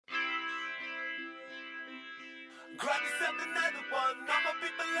Grab yourself another one. All my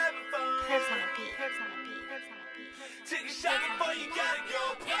people having fun. Herbs on a beat. Herbs on a beat. Herbs on a beat. Take a shot before you gotta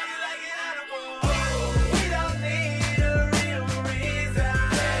go. Party like an animal. We don't need a real reason.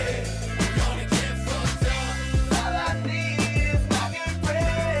 We're gonna get fucked up. All I need is my good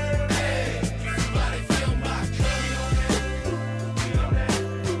friend. Somebody fill my cup. We on that.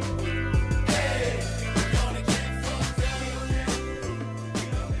 Hey, we're gonna get fucked up.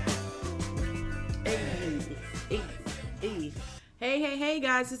 Hey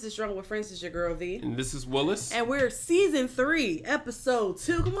guys, this is Drunk with Friends. This is your girl V. And this is Willis. And we're season 3, episode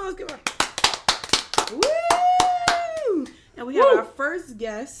 2. Come on, let's give our woo! And we have our first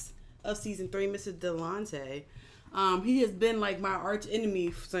guest of season 3, Mr. Delonte. He has been like my arch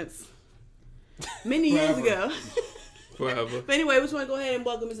enemy since many years ago. Forever. But anyway, we just want to go ahead and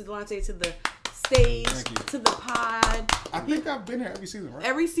welcome Mr. Delonte to the stage, to the pod. I think I've been here every season, right?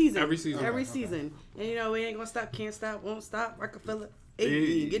 Every season. Okay. And you know, we ain't gonna stop, can't stop, won't stop. Rockefeller.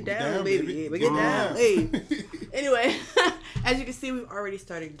 Hey, Hey, get down, baby. Get down. Hey. Anyway, as you can see, we've already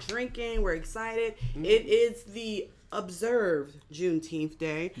started drinking. We're excited. It is the observed Juneteenth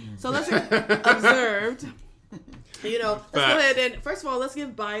day. So let's observed. You know, let's go ahead and first of all, let's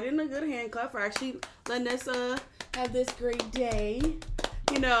give Biden a good hand clap for actually letting us have this great day.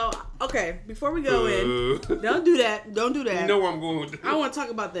 You know, okay, before we go in, don't do that. You know where I'm going with this. I want to talk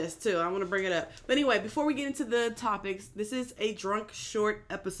about this too. I want to bring it up. But anyway, before we get into the topics, this is a drunk short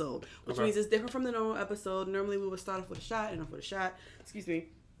episode, which means it's different from the normal episode. Normally we would start off with a shot, end off with a shot. Excuse me.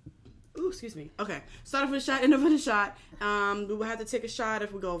 Ooh, excuse me. Okay. Start off with a shot, end off with a shot. We will have to take a shot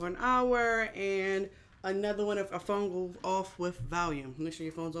if we go over an hour, and another one if our phone goes off with volume. Make sure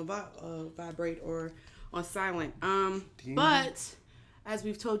your phone's on vibrate or on silent. But as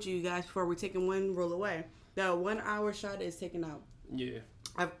we've told you guys before, we're taking one rule away. The 1 hour shot is taken out. Yeah.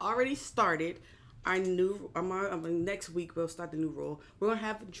 I've already started our new, next week we'll start the new rule. We're going to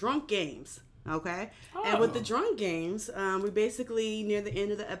have drunk games, okay? Oh. And with the drunk games, we basically, near the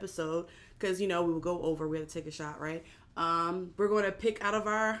end of the episode, because, you know, we will go over, we have to take a shot, right? We're going to pick out of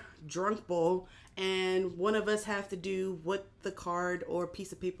our drunk bowl, and one of us have to do what the card or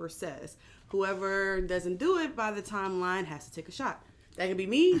piece of paper says. Whoever doesn't do it by the timeline has to take a shot. That could be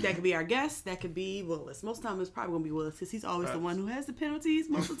me. That could be our guest. That could be Willis. Most of the time, it's probably going to be Willis because he's always the one who has the penalties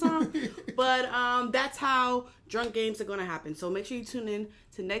most of the time. But that's how drunk games are going to happen. So make sure you tune in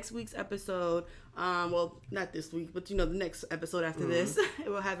to next week's episode. Well, not this week, but, you know, the next episode after this. It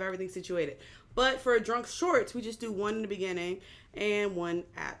will have everything situated. But for drunk shorts, we just do one in the beginning and one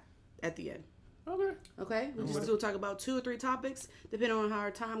at the end. Okay. We'll talk about 2 or 3 topics, depending on how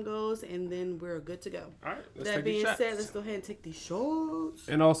our time goes, and then we're good to go. All right. That being said, let's go ahead and take these shots.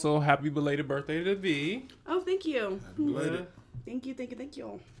 And also, happy belated birthday to V. Oh, thank you. Happy belated. Thank you.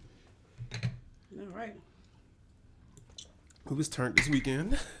 All right. Who was turned this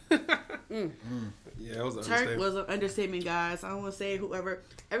weekend? Yeah, it was an Turk was an understatement, guys. I don't want to say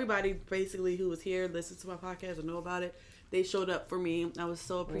everybody basically who was here, listens to my podcast or know about it. They showed up for me. I was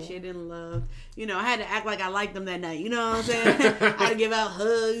so appreciated and loved. You know, I had to act like I liked them that night. You know what I'm saying? I had to give out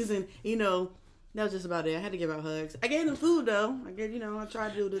hugs, and, you know, that was just about it. I had to give out hugs. I gave them food, though. I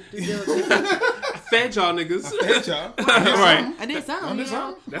tried to do the due diligence. I fed y'all niggas. Right. I did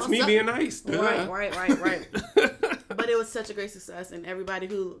something. That's me being nice. Right. But it was such a great success, and everybody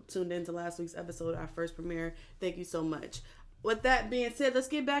who tuned into last week's episode, our first premiere, thank you so much. With that being said, let's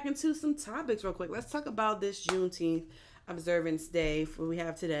get back into some topics real quick. Let's talk about this Juneteenth observance day we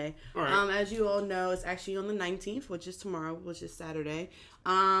have today. Right. As you all know, it's actually on the 19th, which is tomorrow, which is Saturday.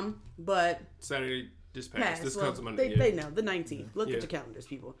 But Saturday just passed. This comes Monday. They know the 19th. Look at your calendars,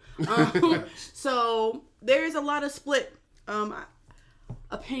 people. So there's a lot of split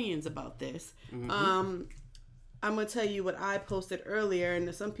opinions about this. I'm gonna tell you what I posted earlier,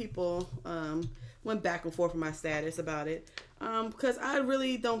 and some people went back and forth with my status about it because I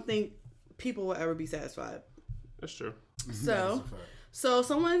really don't think people will ever be satisfied. That's true. So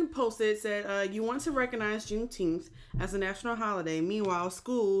someone posted, said, you want to recognize Juneteenth as a national holiday. Meanwhile,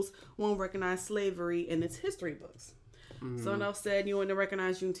 schools won't recognize slavery in its history books. Someone else said, you want to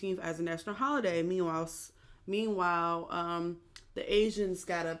recognize Juneteenth as a national holiday. Meanwhile, the Asians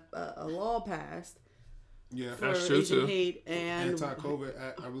got a law passed. Yeah, for Asian hate and anti-COVID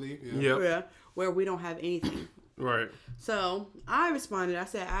act, I believe. Yeah, where we don't have anything. Right. So I responded. I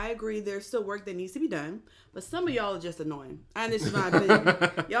said, I agree. There's still work that needs to be done, but some of y'all are just annoying. And this is my opinion.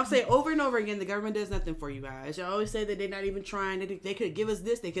 Y'all say over and over again, the government does nothing for you guys. Y'all always say that they're not even trying. They could give us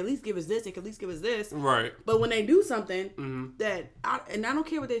this. They could at least give us this. They could at least give us this. Right. But when they do something I don't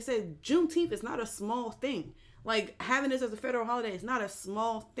care what they say, Juneteenth is not a small thing. Like, having this as a federal holiday is not a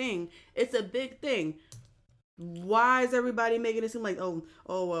small thing. It's a big thing. why is everybody making it seem like,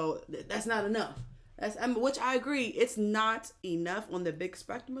 well, that's not enough? Which I agree, it's not enough on the big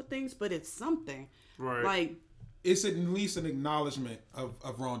spectrum of things, but it's something. Right. Like, it's at least an acknowledgement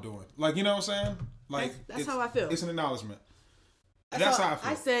of wrongdoing. Like, you know what I'm saying? Like, that's how I feel. It's an acknowledgement. That's how I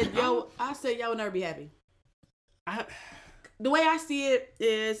feel. I said y'all will never be happy. The way I see it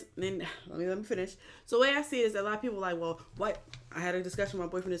is, and let me finish. So the way I see it is that a lot of people are like, well, what? I had a discussion with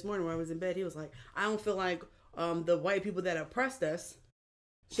my boyfriend this morning when I was in bed. He was like, I don't feel like the white people that oppressed us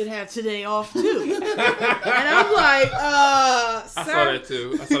should have today off too. And I'm like, sir. I saw that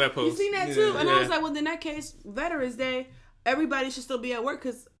too. I saw that post. You seen that too? And I was like, well, in that case, Veterans Day, everybody should still be at work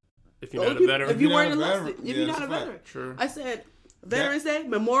because if you're not a veteran, if you weren't enlisted, if you're not a veteran. Sure. I said, Veterans Day,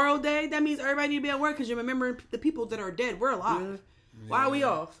 Memorial Day, that means everybody need to be at work because you're remembering the people that are dead. We're alive. Yeah. Why are we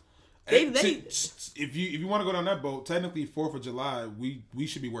off? If you want to go down that boat, technically 4th of July, we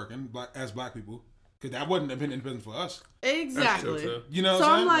should be working as black people. Because that wouldn't have been independent for us. Exactly. You know so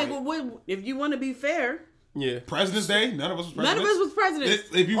what I'm like, well, what, if you want to be fair. Yeah. President's Day, none of us was presidents. None of us was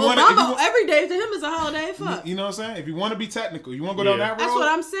presidents. If you Obama, every day to him is a holiday. Fuck. You know what I'm saying? If you want to be technical, you want to go down that road. That's what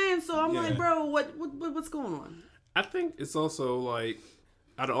I'm saying. So I'm like, bro, what's going on? I think it's also like,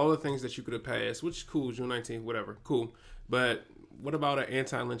 out of all the things that you could have passed, which is cool, June 19th, whatever, cool. But what about an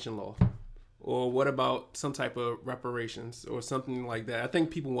anti-lynching law? Or what about some type of reparations or something like that? I think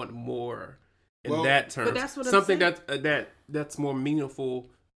people want more in that term. But that's what something I'm saying. that's more meaningful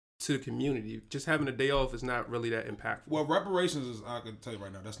to the community. Just having a day off is not really that impactful. Well, reparations is, I can tell you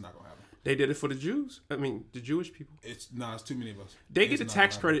right now, that's not going to happen. They did it for the Jews. I mean, the Jewish people. It's too many of us. They get a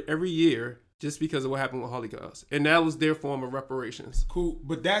tax credit every year just because of what happened with Holocaust. And that was their form of reparations. Cool.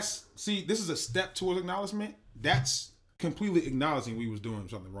 But this is a step towards acknowledgement. That's completely acknowledging we was doing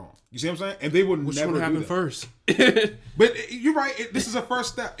something wrong. You see what I'm saying? And they would never happen do that. first. But you're right. This is a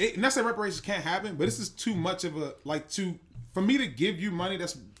first step. Not saying reparations can't happen, but this is too much of a, for me to give you money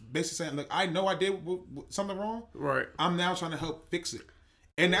that's basically saying, look, I know I did something wrong. Right. I'm now trying to help fix it.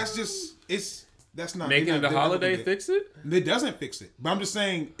 And that's just, that's not. Making it a holiday fix it? It doesn't fix it. But I'm just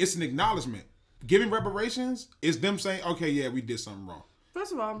saying it's an acknowledgement. Giving reparations is them saying, okay, yeah, we did something wrong.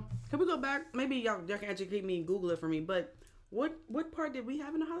 First of all, can we go back? Maybe y'all can educate me and Google it for me. But what part did we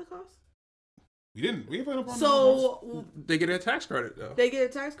have in the Holocaust? We didn't. We didn't. So they get a tax credit though. They get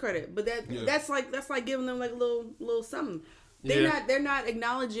a tax credit, but that's like giving them like a little something. They're not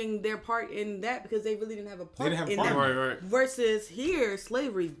acknowledging their part in that because they really didn't have a part in that. Right. Versus here,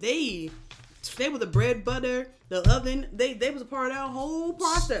 slavery, they were the bread, butter, the oven. They was a part of that whole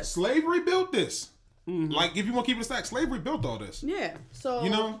process. Slavery built this. Mm-hmm. Like, if you want to keep it stacked, slavery built all this. Yeah.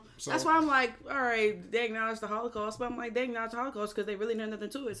 So, that's why I'm like, all right, they acknowledge the Holocaust, but I'm like, they acknowledge the Holocaust because they really did nothing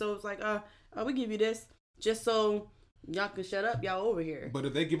to it. So it's like, we give you this just so y'all can shut up, y'all over here. But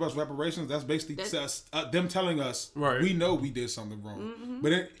if they give us reparations, that's basically them telling us, we know we did something wrong. Mm-hmm.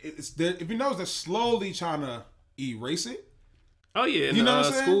 But if you notice, they're slowly trying to erase it. Oh yeah, you know what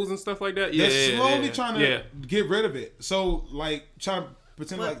I'm saying? Schools and stuff like that. Yeah, they're slowly trying to get rid of it. So like trying to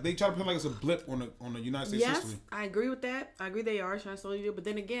pretend like it's a blip on the United States history. Yes, I agree with that. I agree they are trying to slowly do it. But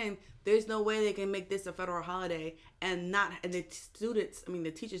then again, there's no way they can make this a federal holiday and the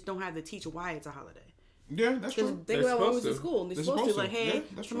teachers don't have to teach why it's a holiday. Yeah, that's true. Because think about when we was in school. They're supposed to like, hey,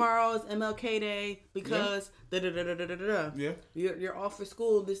 tomorrow's MLK Day because Yeah. You're off for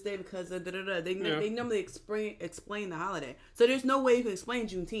school this day because They normally explain the holiday. So there's no way you can explain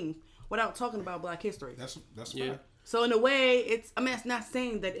Juneteenth without talking about Black history. That's yeah. So in a way, it's not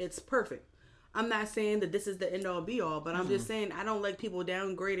saying that it's perfect. I'm not saying that this is the end all be all, but I'm just saying I don't like people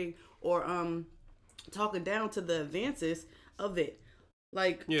downgrading or talking down to the advances of it.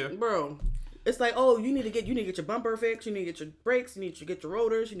 Like, bro. It's like, oh, you need to get your bumper fixed, you need to get your brakes, you need to get your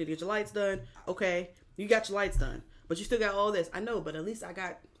rotors, you need to get your lights done. Okay, you got your lights done, but you still got all this. I know, but at least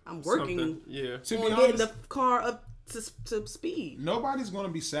I'm working on getting the car up to speed. Nobody's gonna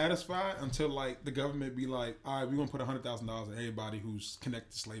be satisfied until like the government be like, all right, we're gonna put $100,000 in everybody who's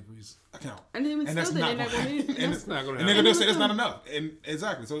connected to slavery's account, and that's not gonna happen. And they're gonna say that's not enough. And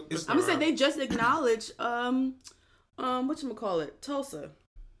exactly, so I'm gonna say they just acknowledged whatchamacallit, Tulsa.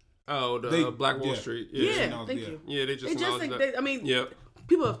 Oh, the Black Wall Street. Yeah, thank you. Yeah, they just acknowledged that.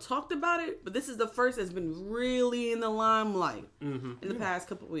 People have talked about it, but this is the first that's been really in the limelight in the past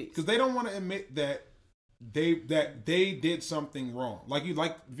couple of weeks. Because they don't want to admit that they did something wrong. Like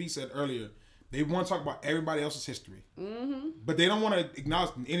V said earlier, they want to talk about everybody else's history, but they don't want to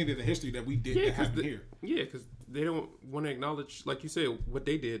acknowledge any of the history that we did that happened here. Yeah, because they don't want to acknowledge, like you said, what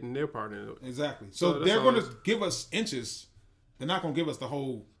they did in their part in it. Exactly. So they're going to give us inches. They're not going to give us the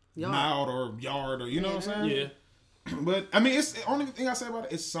whole mile or yard or you know what I'm saying? Yeah. But I mean, it's the only thing I say about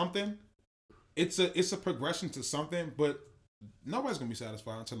it is something. it's a progression to something, but nobody's gonna be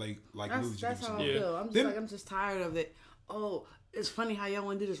satisfied until they lose. That's how I you. feel. I'm just tired of it. Oh, it's funny how y'all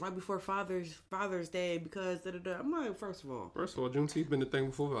want to do this right before Father's Day because I'm like, first of all, Juneteenth been the thing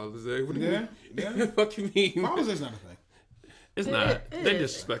before Father's Day. What do you Yeah, mean? yeah. What you mean? Father's Day's not a thing. It's not. it They're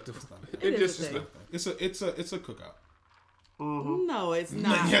is. disrespectful. It It's is a disrespectful. It's a cookout. no, it's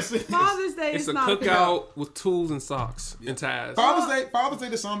not. Yes, it is. Father's Day It's is a not cookout with tools and socks and ties. Father's Day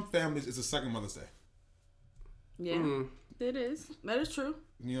to some families is a second Mother's Day. Yeah, it is. That is true.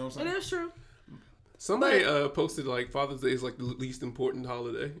 You know what I'm It saying? is true. Somebody posted like Father's Day is like the least important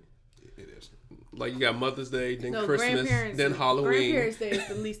holiday. It is. Like you got Mother's Day, then No, Christmas, grandparents. then Halloween. Grandparents Day is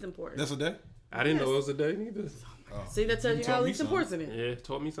the least important. That's a day. I didn't know Yes. it was a day neither. See, that tells you taught how me least something. important it is. Yeah,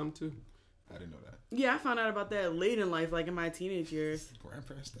 taught me something too. I didn't know that. Yeah, I found out about that late in life, like in my teenage years.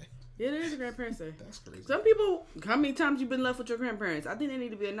 Grandparents' Day. It is a grandparents' day. That's crazy. Some people, how many times you been left with your grandparents? I think they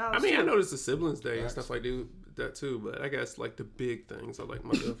need to be acknowledged. I mean, I too. noticed the siblings day and Facts. stuff like that too, but I guess like the big things are like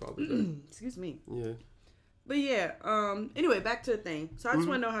Mother and Father's Day. Excuse me. Yeah. But yeah, anyway, back to the thing. So I just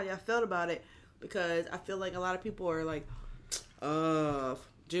want to know how y'all felt about it because I feel like a lot of people are like,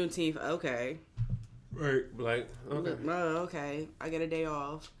 Juneteenth, okay. Right. Like, okay. Okay, I get a day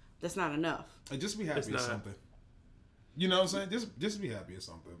off. That's not enough. Like, just be happy It's at not. something. You know what I'm saying? Just be happy at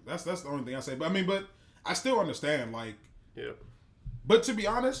something. That's the only thing I say. But I still understand. Like, Yeah. but to be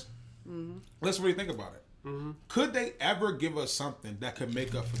honest, let's really think about it. Could they ever give us something that could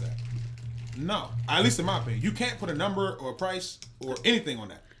make up for that? No, at least in my opinion, you can't put a number or a price or anything on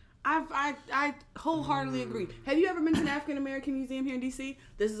that. I wholeheartedly agree. Have you ever been to the African American Museum here in DC?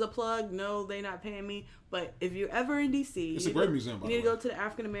 This is a plug. No, they not paying me. But if you're ever in DC, It's a great museum, by You need the to way. go to the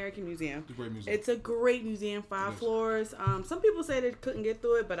African American Museum. It's a great museum. It's a great museum, 5 It is. floors. Some people say they couldn't get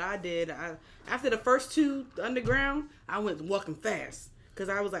through it, but I did. After the first 2 underground, I went walking fast because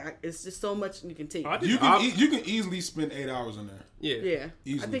I was like, it's just so much you can take. I did. You can easily spend 8 hours in there. Yeah. Yeah,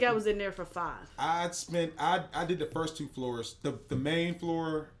 Easily. I think I was in there for 5. I did the first 2 floors, the main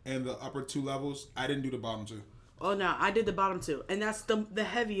floor and the upper 2 levels. I didn't do the bottom 2. Oh no, I did the bottom 2, and that's the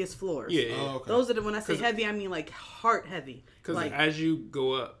heaviest floors. Yeah. Oh, okay. Those are when I say heavy, I mean like heart heavy. Because Like as you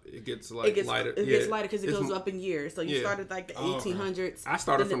go up, it gets like lighter. It gets lighter because it It's goes m- up in years. So you yeah. started like the Oh, okay. 1800s. I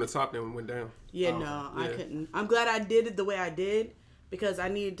started then from the top, then went down. Yeah, Oh, no, okay. I Yeah. couldn't. I'm glad I did it the way I did because I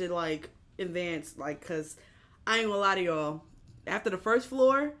needed to like advance, like, because I ain't gonna lie to y'all. After the first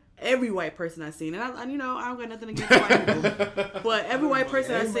floor, every white person I seen, and I don't got nothing against white people, but every white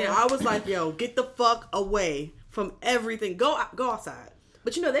person I seen, I was like, yo, get the fuck away from everything. Go outside.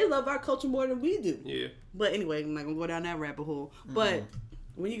 But you know, they love our culture more than we do. Yeah. But anyway, I'm not gonna go down that rabbit hole. But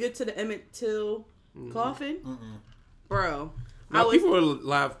when you get to the Emmett Till coffin, bro, Now people were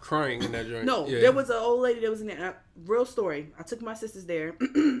live crying in that joint. no, Yeah. there was an old lady that was in there. Real story. I took my sisters there,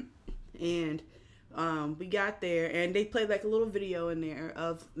 and we got there, and they played like a little video in there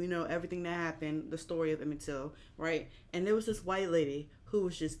of everything that happened, the story of Emmett Till, right? And there was this white lady who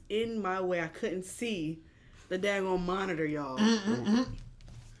was just in my way. I couldn't see the daggone monitor, y'all.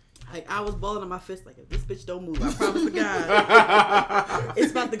 Like, I was balling on my fist like, if this bitch don't move, I promise to God,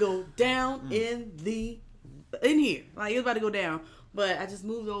 it's about to go down in here. Like, it's about to go down. But I just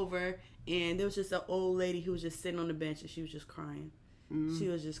moved over, and there was just an old lady who was just sitting on the bench, and she was just crying. She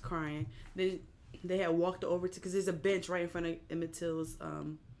was just crying. They had walked over to, because there's a bench right in front of Emmett Till's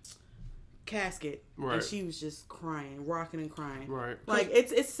casket, and Right. she was just crying, rocking and crying. Right. Like,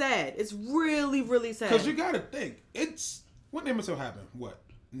 it's sad. It's really, really sad. Because you got to think, when Emmett Till happened? What?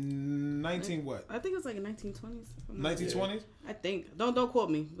 19 what? I think it's like in 1920s. 1920s? I think. Don't quote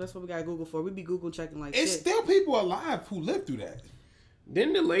me. That's what we got Google for. We be Google checking like It's shit. still people alive who lived through that.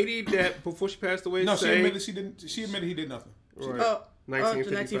 Didn't the lady that before she passed away No, she say? admitted she didn't. She admitted he did nothing. Right. Oh,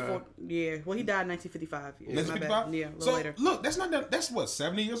 1955. Yeah. Well, he died in 1955. Yeah, my bad. 1955. Yeah, a little So later. look, that's not that. That's what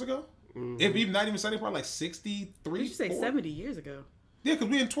 70 years ago. If even not even 70, probably like 63. Did you say 40? 70 years ago? Yeah, because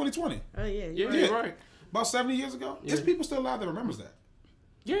we in 2020. Oh, yeah. Yeah, You're right. you're right. About 70 years ago. There's people still alive that remembers that.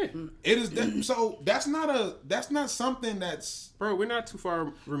 Yeah. It is that. So that's not something that's. Bro, we're not too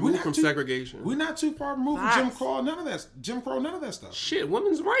far removed from segregation. We're not too far removed from Facts. Jim Crow. None of that stuff. Shit,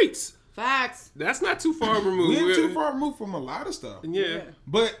 women's rights. Facts. That's not too far removed. We ain't too far removed from a lot of stuff. Yeah.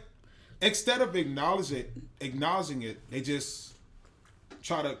 But instead of acknowledging it, they just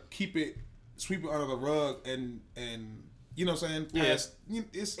try to sweep it under the rug, and you know what I'm saying? Yeah.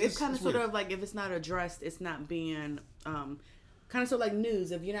 It's Kind of weird. sort of like if it's not addressed, it's not being kind of sort of like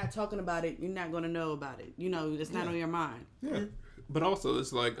news. If you're not talking about it, you're not going to know about it. It's not on your mind. Yeah. But also,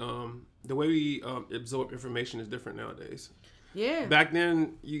 it's like the way we absorb information is different nowadays. Yeah. Back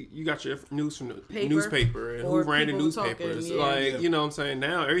then, you got your news from the Paper, newspaper and who or ran the people newspapers. talking, yeah. Like, Yeah. you know what I'm saying?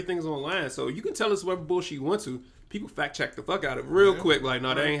 Now, everything's online. So you can tell us whatever bullshit you want to. People fact check the fuck out of it real quick. Like,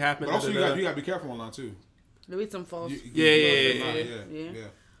 no, that ain't happening. But also, you da-da-da. got to be careful online too. There be some false. Yeah.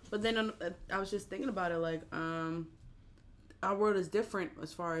 But then I was just thinking about it, like, our world is different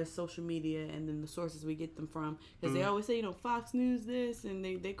as far as social media and then the sources we get them from. Because they always say, you know, Fox News this, and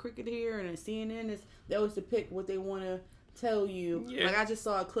they cricket here, and CNN is, they always depict what they want to tell you. Yeah. Like, I just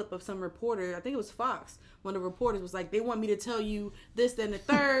saw a clip of some reporter, I think it was Fox, one of the reporters was like, they want me to tell you this, then the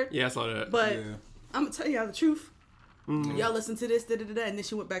third. Yeah, I saw that. But Yeah. I'm going to tell y'all the truth. Y'all listen to this, da-da-da-da, and then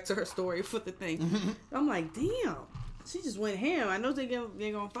she went back to her story for the thing. I'm like, damn. She just went ham. I know they're going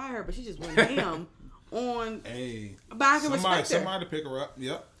to fire her, but she just went ham on... Hey. But I can respect her. Somebody to pick her up.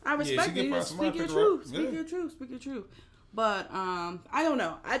 Yep. I respect she get you. fired, Speak somebody your pick her up. truth. Speak Yeah. your truth. Speak your truth. But I don't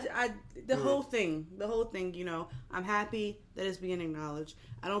know. The whole thing, you know, I'm happy that it's being acknowledged.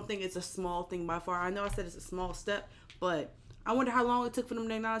 I don't think it's a small thing by far. I know I said it's a small step, but I wonder how long it took for them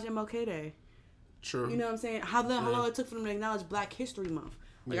to acknowledge MLK Day. True. You know what I'm saying? How long it took for them to acknowledge Black History Month.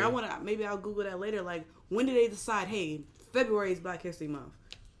 Like, Yeah. maybe I'll Google that later. Like, when did they decide, hey, February is Black History Month?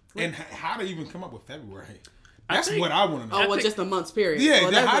 And how to even come up with February? That's think- what I want to know. Oh, well, think- just a month's period. Yeah,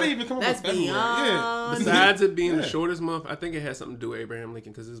 Well, how do you even come up with February? Yeah. beyond- Besides it being the Yeah. shortest month, I think it has something to do with Abraham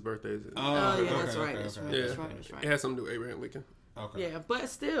Lincoln because his birthday is. Oh, yeah, okay, that's right. okay, That's okay. right. Yeah, That's right. That's right. it has something to do with Abraham Lincoln. Okay. Yeah, but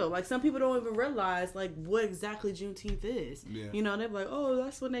still, like, some people don't even realize, like, what exactly Juneteenth is. Yeah. You know, they're like, oh,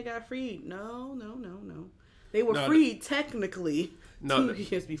 that's when they got freed. No. They were No, freed technically 2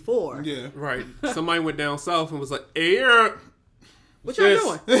 years before. Yeah. Right. Somebody went down south and was like, "Hey, what What y'all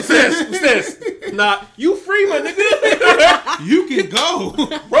doing? What's this? What's this? Nah, you free, my nigga. You can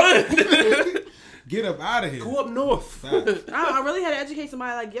go. Run. Get up out of here. Go up north." Facts. I really had to educate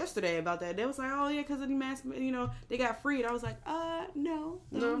somebody, like, yesterday about that. They was like, oh, yeah, because of the mass, you know, they got freed. I was like, no.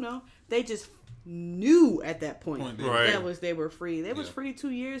 They just knew at that point Right. they were free. They was Yeah. free 2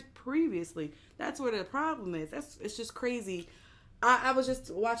 years previously. That's where the problem is. It's just crazy. I was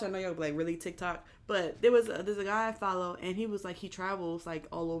just watching. I know you're like really TikTok, but there's a guy I follow, and he was like, he travels like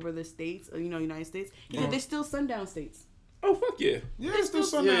all over the states, you know, United States. He said, there's still sundown states. Oh fuck yeah. Yeah, it's still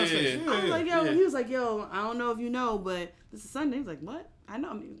sundown Yeah, station. yeah, I was like, yo, yeah. he was like, yo, I don't know if you know, but this is Sunday. He's like, what? I know.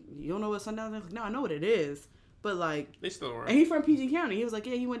 I mean, you don't know what sundown is? No, I know what it is, but like, They still and around. he from PG County. He was like,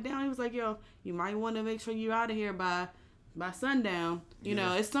 yeah, he went down. He was like, yo, you might want to make sure you're out of here by sundown. You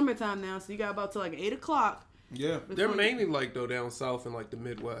know, it's summertime now, so you got about till like 8 o'clock. Yeah. They're mainly like though down south and like the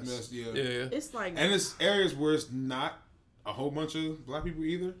Midwest. Yes, yeah. Yeah. It's like, And it's areas where it's not a whole bunch of black people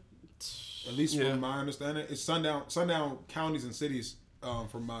either. At least Yeah. from my understanding, it's sundown counties and cities.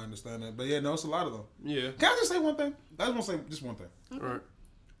 From my understanding, but yeah, no, it's a lot of them. Yeah. Can I just say one thing? I just want to say just one thing. All right.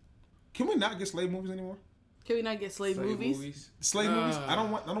 Can we not get slave movies anymore? can we not get slave movies? Slave movies? I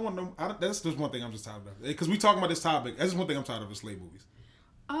don't want no. That's just one thing I'm just tired of. Because we talking about this topic. That's just one thing I'm tired of is slave movies.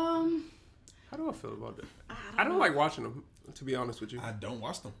 How do I feel about that? I don't like watching them, to be honest with you. I don't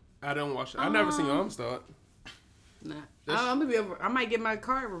watch them. I don't watch them. I've never seen Amistad. Nah. I might get my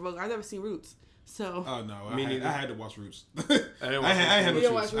card revoked. I've never seen Roots. So Oh no, Me I neither. had to watch Roots. I didn't watch I had You to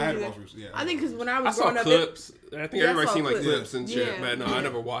didn't watch watch Roots. I had to Roots watch either? Roots. Yeah, I think because when I I was saw growing up, clips. I think Yeah, I everybody's saw seen like clips. clips and shit, Yeah. but no, I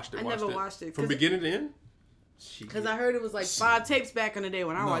never watched it. I never watched it, from 'cause- beginning to end. because I heard it was like 5 tapes back in the day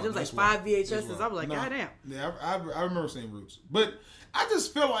when I watched it. It was like that's 5 wild. VHSs. That's wild. I was like, No. goddamn. Yeah, I remember seeing Roots, but I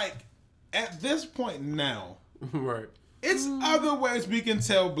just feel like at this point now, Right. it's other ways we can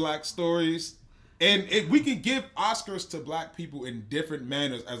tell black stories, and we can give Oscars to black people in different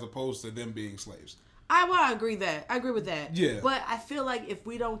manners as opposed to them being slaves. I agree that. I agree with that. Yeah. But I feel like if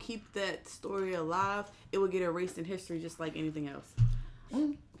we don't keep that story alive, it will get erased in history just like anything else. Yeah.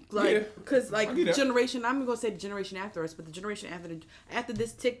 Like, because like I get that. generation, I'm gonna say the generation after us, but the generation after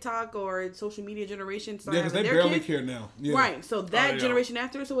this TikTok or social media generation start Yeah, because having they their barely kids, care now. Yeah. right? So that yeah. generation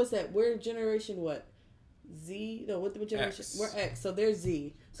after us. So what's that? We're generation what? Z? No, what generation? X. We're X. So they're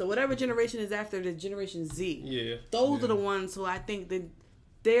Z. So whatever generation is after the generation Z. Yeah. Those Yeah. are the ones who I think that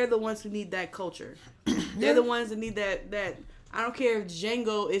they're the ones who need that culture. They're the ones that need that. I don't care if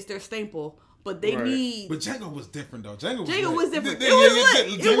Django is their staple, but they Right. need. But Django was different though. Django Django was lit. different. Yeah, It was yeah,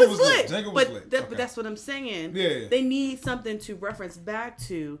 lit. Django It was lit. Django was lit. But Okay. that's what I'm saying. Yeah. They need something to reference back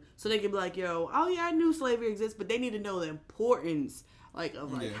to, so they can be like, "Yo, oh yeah, I knew slavery exists," but they need to know the importance, like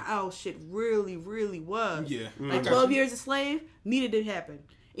of like Yeah. how shit really, really was. Yeah. Like I got 12 you. Years a Slave needed to happen,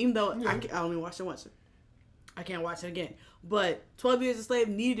 even though Yeah. I only watched it once. I can't watch it again. But 12 Years a Slave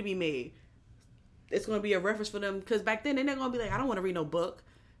needed to be made. It's going to be a reference for them because back then they're not going to be like, I don't want to read no book.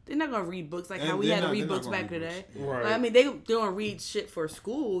 They're not going to read books like And how we they're had to not- read they're not books gonna back in the read day. books. Right. Like, I mean, they don't read shit for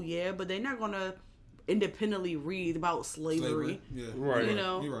school, yeah, but they're not going to independently read about slavery. Yeah. Right. You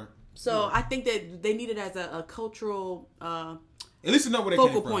know. You're right. So I think that they need it as a cultural At least to know where they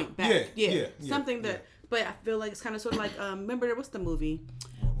focal came from. point back. Yeah. Something that. But I feel like it's kind of sort of like remember what's the movie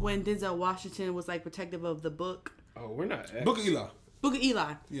when Denzel Washington was like protective of the book. Oh, we're not X. Book of Eli. Book of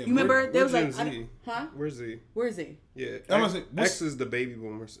Eli. Yeah, You remember We're there was Gen like Z. huh? Where's Z? Where is he? Yeah. I'm X, gonna say, what's- X is the baby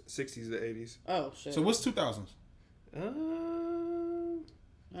boomers, 60s to 80s. Oh shit. So what's 2000s? Uh,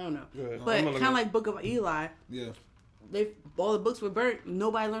 I don't know. Go ahead. But I'm kind gonna look of up. like Book of Eli, Yeah. all the books were burnt.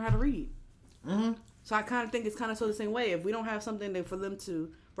 Nobody learned how to read. Mm-hmm. So I kind of think it's kind of sort of the same way. If we don't have something for them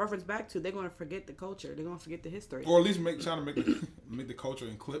to reference back to, they're going to forget the culture. They're going to forget the history. Or at least try to make the culture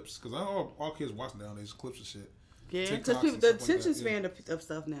in clips, because I know all kids watch nowadays clips and shit. Yeah, TikToks because and the stuff like attention that, span of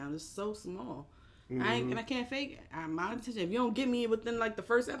stuff now is so small. I can't fake it. My attention. If you don't get me within like the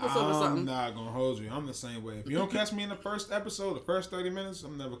first episode or I'm something, not gonna hold you. I'm the same way. If you don't catch me in the first episode, the first 30 minutes,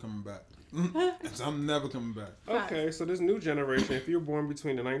 I'm never coming back. I'm never coming back. Okay, so this new generation, if you're born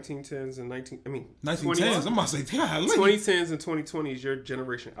between the 1910s and 1910s. I'm about to say, God, 2010s and 2020s, your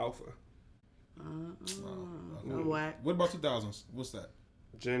generation Alpha. whack. What about 2000s? What's that?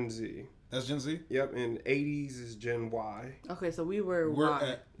 Gen Z. That's Gen Z. Yep, and 80s is Gen Y. Okay, so we were We're Y.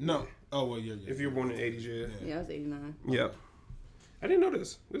 at no. Oh well, yeah. If you're born in the 80s, yeah. Yeah, I was 89. Yep. I didn't know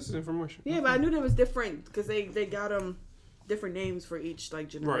this. This is information. Yeah, but I knew that was different because they got different names for each like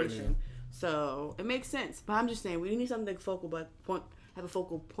generation. Right. So it makes sense. But I'm just saying we need something have a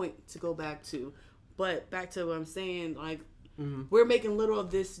focal point to go back to. But back to what I'm saying, like we're making little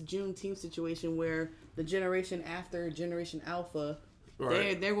of this Juneteenth situation where the generation after Generation Alpha,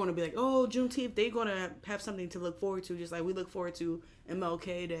 Right. they're going to be like, oh, Juneteenth, they're going to have something to look forward to, just like we look forward to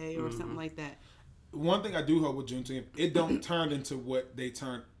MLK Day or something like that. One thing I do hope with Juneteenth, it don't turn into what they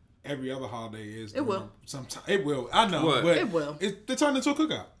turn every other holiday is. It will. Sometime it will. I know, What? but It will. They turned into a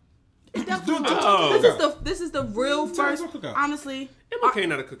cookout. Oh. This is the real It's time first. to cook out. Honestly, MLK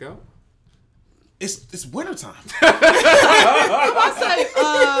not a cookout. It's wintertime. I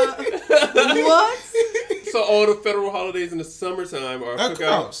say, what? So all the federal holidays in the summertime are cookouts.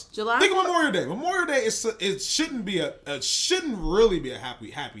 Cookouts. July Think of 4th? Memorial Day. Memorial Day it shouldn't really be a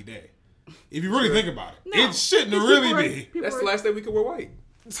happy day. If you really think about it, No. it shouldn't People really are- be. people That's the are- last day we could wear white.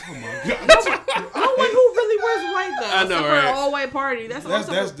 Oh my god. No one who really wears white though. I know, except right? For an all white party. That's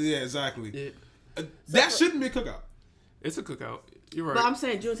Yeah, exactly. Yeah. That shouldn't be a cookout. It's a cookout. You're right. But I'm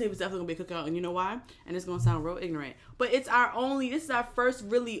saying Juneteenth is definitely gonna be a cookout, and you know why? And it's gonna sound real ignorant, but this is our first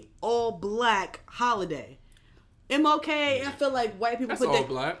really all black holiday. MLK, I feel like white people That's put all that.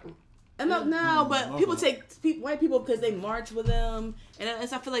 black. No, but okay. people take white people because they march with them, and I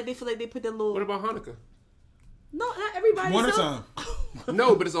feel like they put their little. What about Hanukkah? No, not everybody. Wintertime.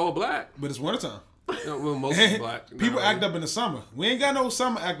 No, but it's all black. But it's wintertime. No, well, most is black. People Not act really. up in the summer. We ain't got no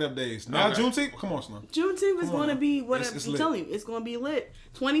summer act up days. Now Okay. Juneteenth, come on, Slim. Juneteenth is Come on going to now. be what It's I'm lit. telling you. It's going to be lit.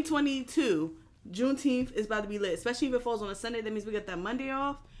 2022 Juneteenth is about to be lit, especially if it falls on a Sunday. That means we got that Monday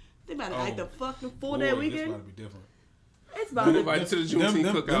off. They about to act a fucking full day Boy, This weekend. about to be different. It's about Been to invited to the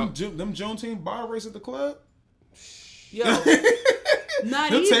Juneteenth cookout. Them Juneteenth bar race at the club. yo,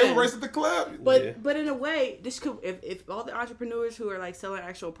 not Them table even. race at the club. But Yeah. but in a way, this could if all the entrepreneurs who are like selling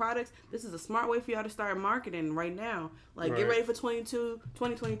actual products, this is a smart way for y'all to start marketing right now. Like get Right. ready for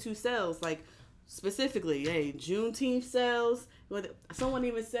 2022 sales. Like specifically, hey, Juneteenth sales. Someone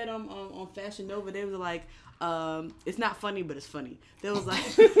even said on Fashion Nova, they was like, it's not funny, but it's funny. They was like,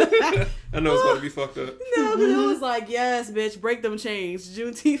 I know it's about to be fucked up. no, 'cause it was like, yes, bitch, break them chains.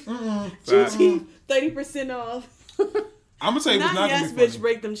 Juneteenth, Juneteenth, 30% off. I'm gonna tell you what's Not not yes, gonna be funny. bitch,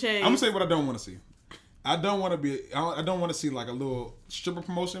 break them chains. I'm gonna tell you what I don't want to see. I don't want to see like a little stripper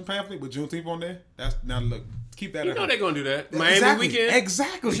promotion pamphlet with Juneteenth on there. That's now look. Keep that. You at know home. they're gonna do that. Miami Exactly. weekend.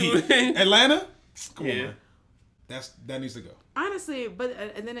 Exactly. Atlanta. Come on, Yeah. man. That needs to go. Honestly, but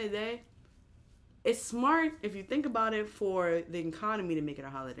at the end of the day, it's smart if you think about it for the economy to make it a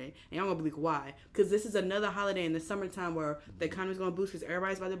holiday. And y'all gonna be like, why? Because this is another holiday in the summertime where the economy's gonna boost because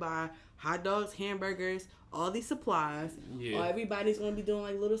everybody's about to buy hot dogs, hamburgers, all these supplies. Yeah. Or everybody's gonna be doing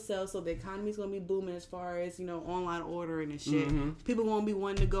like little sales, so the economy's gonna be booming as far as online ordering and shit. People gonna be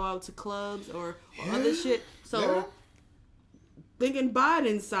wanting to go out to clubs or other shit. So. Yeah. Thinking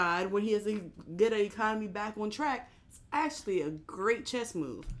Biden's side when he has to get an economy back on track, it's actually a great chess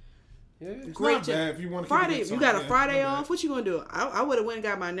move. Yeah. Great not bad if you wanna keep Friday, it you got a something, Friday yeah, not off. What you gonna do? I would have went and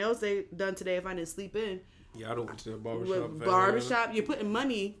got my nails done today if I didn't sleep in. Yeah, I don't went to the barbershop. With barbershop, you're putting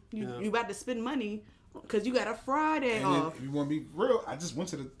money. You about to spend money because you got a Friday And off. if you want to be real, I just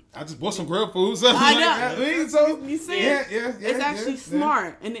bought some grilled food. Something I like know. that. I mean, so You see, yeah. it's actually yeah.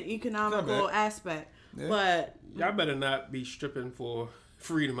 smart in the economical bad. aspect. Yeah. But Y'all better not be stripping for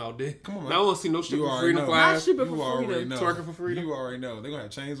freedom out there. Come on, Now, man. I don't see no shit You for already freedom know. flag. Not stupid You for already freedom. know. Twerking for freedom. You already know. They're gonna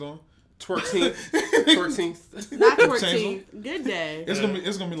have chains on. Twerking. Not Chains 14. Good day. It's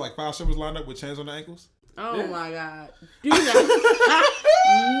gonna be like 5 strippers lined up with chains on their ankles. Oh Yeah. my god. Do not.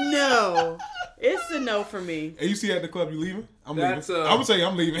 No. It's a no for me. And you see at the club, you leaving? I'm That's, leaving. I'm gonna tell you,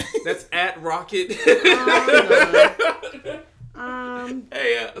 I'm leaving. That's at Rocket.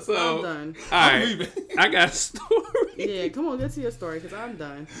 Hey, so I'm done. all I'm right, leaving. I got a story. Yeah, come on, get to your story because I'm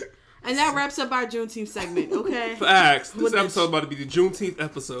done. And that wraps up our Juneteenth segment, okay? Facts. This With the- episode about to be the Juneteenth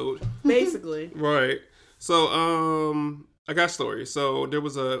episode. Basically. Right. So, I got a story. So there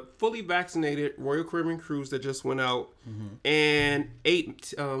was a fully vaccinated Royal Caribbean cruise that just went out, and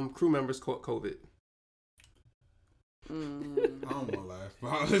 8 crew members caught COVID. I don't want to laugh.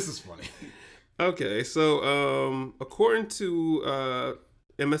 Wow, this is funny. Okay, so according to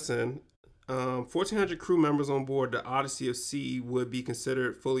MSN, 1,400 crew members on board the Odyssey of Sea would be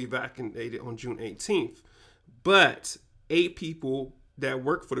considered fully vaccinated on June 18th, but 8 people that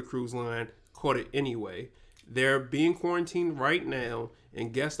work for the cruise line caught it anyway. They're being quarantined right now,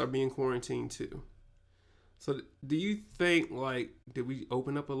 and guests are being quarantined too. So, do you think, like, did we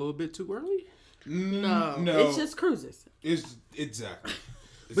open up a little bit too early? No. No. It's just cruises. It's exactly.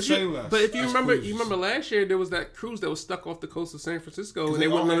 It's But, say less. if you It's remember, cruises. last year there was that cruise that was stuck off the coast of San Francisco, and they they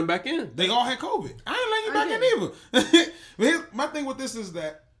wouldn't all let had- them back in. They all had COVID. I ain't letting you back in either. But my thing with this is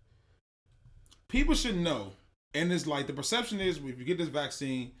that people should know, and it's like the perception is if you get this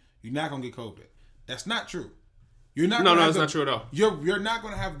vaccine, you're not gonna get COVID. That's not true. You're not. No, gonna have it's not true at all. You're not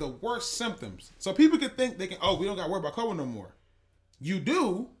gonna have the worst symptoms. So people can think we don't got to worry about COVID no more. You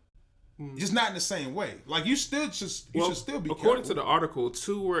do. Just not in the same way. Like you should still be according careful. to the article,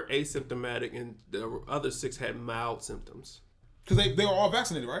 2 were asymptomatic, and the other 6 had mild symptoms. Because they were all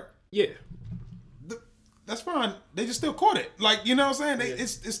vaccinated, right? Yeah, That's fine. They just still caught it. Like, you know what I'm saying?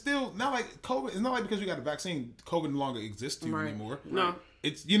 It's still not like COVID. It's not like because you got a vaccine, COVID no longer exists to you anymore. no.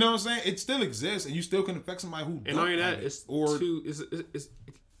 It's, you know what I'm saying? It still exists, and you still can infect somebody who And don't only have that, it. it's Or 2.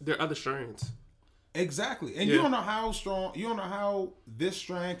 There are other strains. exactly, and Yeah. you don't know how strong. You don't know how this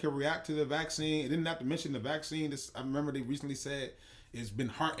strain can react to the vaccine. And then not to mention the vaccine. I remember they recently said it's been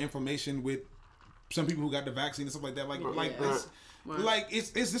heart inflammation with some people who got the vaccine and stuff like that.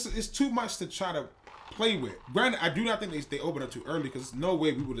 It's too much to try to play with. Granted, I do not think they open up too early because there's no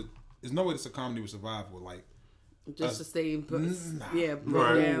way this economy would survive with like Just to stay in Right. broke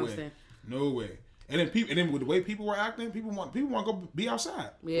no down. way, no way. And then with the way people were acting, people want to go be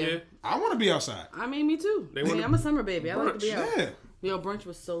outside. Yeah. I want to be outside. I mean, me too. wanna- I'm a summer baby. I like to be out. Yeah. Yo, brunch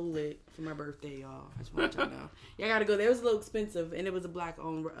was so lit for my birthday, y'all. I just want y'all to know. Y'all gotta go there. It was a little expensive, and it was a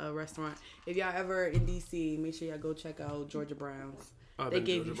black-owned restaurant. If y'all ever in DC, make sure y'all go check out Georgia Brown's. I've They been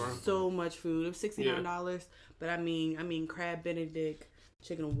gave Georgia you Brown. so much food. It was $69, but I mean, crab Benedict,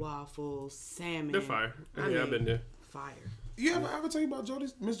 chicken and waffles, salmon. They're fire. I Yeah, I've mean, been there. Fire. You ever tell you about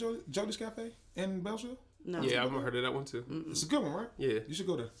Jody's Cafe in Belleville? No. Yeah, I've heard of that one too. It's a good one, right? Yeah. You should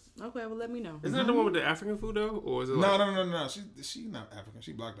go there. Okay, well, let me know. Isn't that the one with the African food though, or is it? No, Like, no. She not African.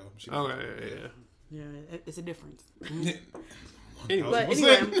 She black though. She black. Okay, yeah. Yeah, it's a difference. Anyway, But What's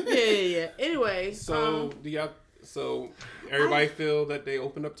anyway, yeah. Anyway, so do y'all? So everybody feel that they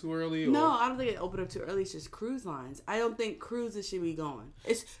opened up too early? Or? no, I don't think it opened up too early. It's just cruise lines. I don't think cruises should be going.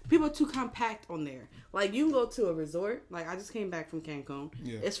 It's people are too compact on there. Like you can go to a resort. Like I just came back from Cancun.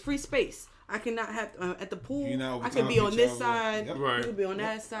 Yeah. It's free space. I cannot have at the pool. You know, I can be on each this other. side. Yep. Right. You can be on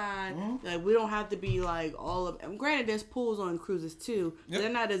that side. Like we don't have to be like all of. Granted, there's pools on cruises too. But Yep.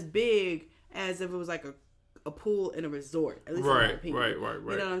 they're not as big as if it was like a pool in a resort. At least in my Right, opinion. right.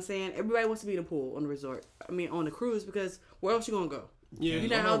 You know what I'm saying? Everybody wants to be in a pool on the resort. I mean, on the cruise because where else you gonna go? Yeah. You're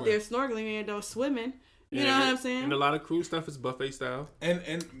go not out nowhere. there snorkeling and don't swimming. You Yeah, know what I'm saying? And a lot of cruise stuff is buffet style. And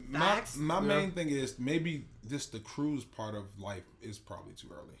Facts. my main thing is maybe just the cruise part of life is probably too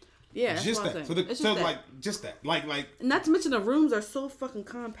early. Yeah, that's Just what I'm that. saying. It's just that. Just that. Like Not to mention the rooms are so fucking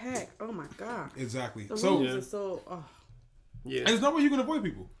compact. Oh my god. exactly. The So rooms Yeah. are so. Oh. Yeah. and there's no way you can avoid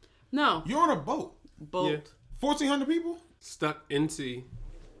people. No. You're on a boat. Boat. Yeah. 1,400 people. Stuck into.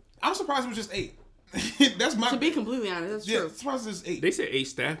 I'm surprised it was just 8. That's my. To be completely honest, that's yeah, true. surprised it's 8. They said 8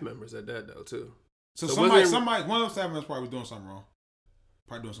 staff members at that though too. So So somebody, wasn't- one of the staff members probably was doing something wrong.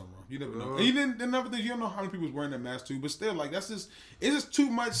 Probably doing something wrong. You never know. Uh-huh. And you didn't. Another thing, you don't know how many people was wearing that mask too. But still, like it's just too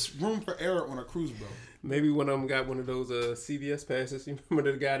much room for error on a cruise, bro. Maybe one of them got one of those CVS passes. You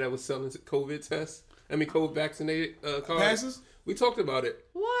remember the guy that was selling COVID tests? I mean, COVID vaccinated cards. Passes? We talked about it.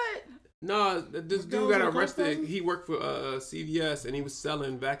 What? No, this That dude was got on the arrested. passes? He worked for CVS and he was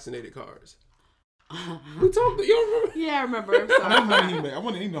selling vaccinated cards. We talked. You don't remember? Yeah, I remember. I'm How sorry. much money he made? I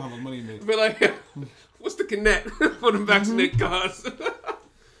want to even know how much money he made. But like, what's the connect for the vaccinated cards?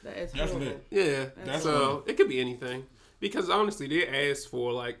 That is That's horrible. lit. Yeah, That's so it could be anything. Because honestly, they ask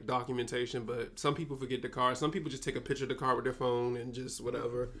for like documentation, but some people forget the card. Some people just take a picture of the card with their phone and just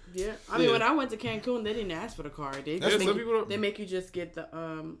whatever. Yeah, I mean, when I went to Cancun, they didn't ask for the card. They That's just some make people you, don't- they make you just get the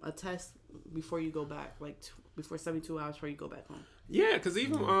a test before you go back, like before 72 hours before you go back home. Yeah, because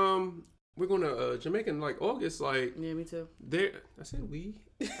even we're going to Jamaica in like August. Like Yeah, me too. I said we.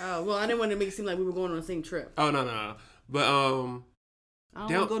 Oh well, I didn't want to make it seem like we were going on the same trip. Oh no. But I don't want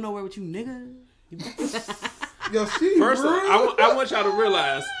Down- to go nowhere with you, nigga. Yo, first, I want y'all to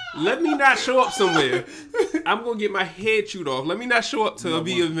realize. Let me not show up somewhere. I'm gonna get my head chewed off. Let me not show up to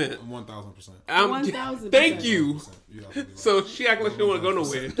the event. 1,000%. 1,000%. Thank you. You have to be right. So she acting like she don't want to go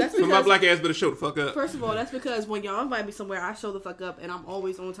nowhere. That's So my because- black ass better show the fuck up. First of all, that's because when y'all invite me somewhere, I show the fuck up, and I'm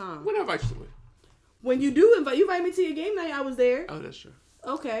always on time. When I invite you somewhere. When you do you invite me to your game night, I was there. Oh, that's true.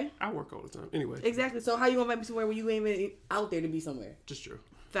 Okay, I work all the time. Anyway, exactly. So how you gonna invite me somewhere when you ain't even out there to be somewhere? just true.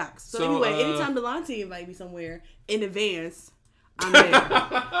 Facts. So, So, anyway, anytime Delonte invite me somewhere in advance, I'm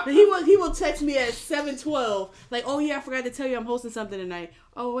there. he will text me at 7:12, like, oh yeah, I forgot to tell you I'm hosting something tonight.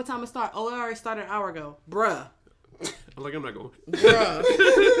 Oh, what time it start? Oh, it already started an hour ago. Bruh. I'm like, I'm not going.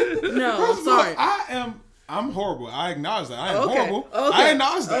 Bruh. No, I'm sorry. I'm horrible. I acknowledge that. I am Okay. horrible. Okay. I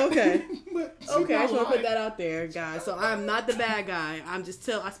acknowledge that. Okay. But Okay, I just want she's not to put right. that out there, guys. So I'm not the bad guy. I'm just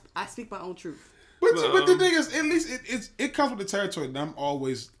I speak my own truth. But the thing is, at least it comes with the territory that I'm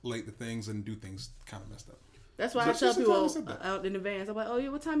always late to things and do things kind of messed up. That's why I Just- tell just people tell me something. out in advance. I'm like, oh yeah,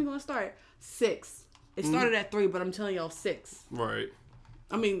 what time you gonna start? 6. It started at 3, but I'm telling y'all 6. Right.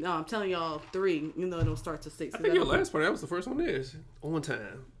 I mean, no, I'm telling y'all 3, even though it don't start till 6. I think your last party, that was the first one there. On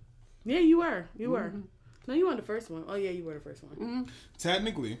time. Yeah, you were. You were. No, you weren't the first one. Oh yeah, you were the first one.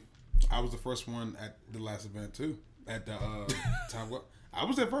 Technically, I was the first one at the last event too. At the time, I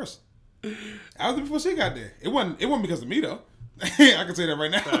was there first. I was there before she got there. It wasn't because of me though. I can say that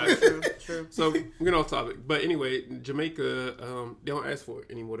right now. True. So we're getting off topic. But anyway, Jamaica, they don't ask for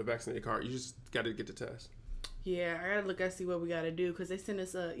it anymore, the vaccinated card. You just got to get the test. Yeah, I gotta look and see what we gotta do because they sent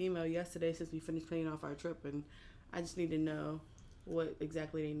us an email yesterday since we finished paying off our trip, and I just need to know what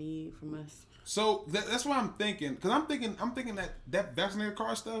exactly they need from us. So that's what I'm thinking. Because I'm thinking that vaccinated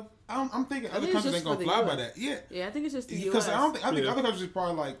card stuff. I'm thinking other it's countries just ain't gonna for the fly by US. that. Yeah. Yeah, I think it's just the Because U.S. I think Yeah. other countries is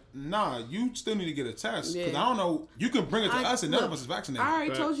probably like, nah, you still need to get a test. Because Yeah. I don't know, you can bring it to us and none of look, us is vaccinated. I already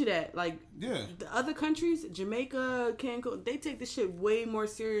Right. told you that. Like, Yeah. the other countries, Jamaica, Cancun, they take this shit way more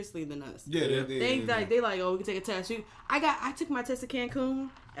seriously than us. Yeah, Yeah. They like, oh, we can take a test. I took my test at Cancun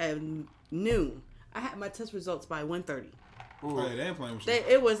at noon. I had my test results by 1:30. Oh, yeah, they ain't playing with you.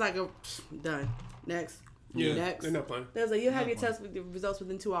 It was like done. Next. Yeah. Next. They're not playing. They was like, you'll have your test with the results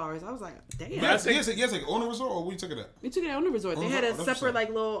within 2 hours. I was like, damn. Yes, like on the resort, or we took it at? We took it on the resort. They had a Oh, that's what's separate up. like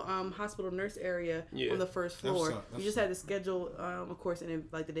little hospital nurse area Yeah. on the first That's floor. what's up. That's You just had to schedule, of course, and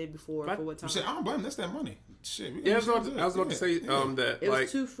like the day before But- for what time. Shit, I don't blame them. That's that money. Shit. We Yeah, I was can about do to, it. I was about to say Yeah. that, It was like,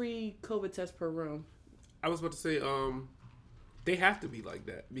 2 free COVID tests per room. I was about to say, they have to be like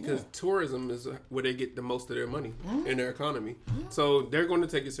that because tourism is where they get the most of their money in their economy. So they're going to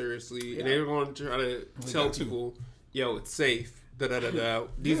take it seriously and they're going to try to tell got to. people, yo, it's safe. Da da da da.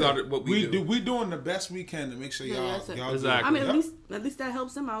 These are what we do. We doing the best we can to make sure Yeah, y'all that's it. y'all Exactly. I mean, Yep. at least that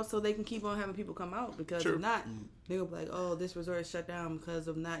helps them out so they can keep on having people come out because True. if not, they'll be like, oh, this resort is shut down because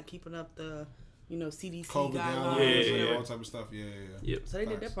of not keeping up the, CDC COVID guidelines. guidelines, Yeah, and yeah. all type of stuff. Yeah. Yep. So they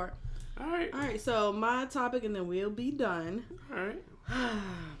did Facts. that part. All right. All right, so my topic, and then we'll be done. All right.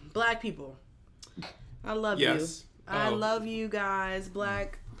 Black people. I love Yes. you. I Oh. love you guys,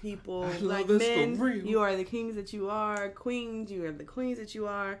 black people, I black love this for men. real. You are the kings that you are. Queens, you are the queens that you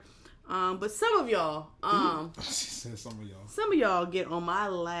are. But some of y'all, She said some of y'all. some of y'all get on my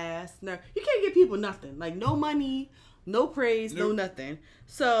last nerve. You can't give people nothing. Like no money, no praise, no Nope. nothing.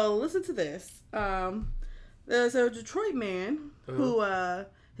 So listen to this. There's a Detroit man who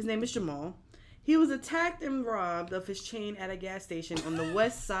his name is Jamal. He was attacked and robbed of his chain at a gas station on the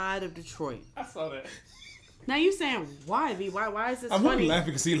west side of Detroit. I saw that. Now you saying why, V? Why is this I'm funny? only laughing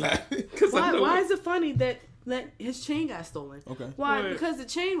because he laughing. Why is it funny that his chain got stolen? Okay. Why? Right. Because the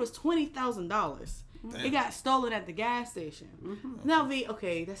chain was $20,000. It got stolen at the gas station. Now, V,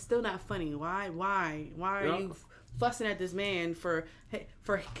 okay, that's still not funny. Why are Yeah. you fussing at this man for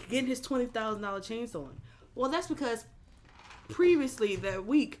getting his $20,000 chain stolen? Well, that's because previously that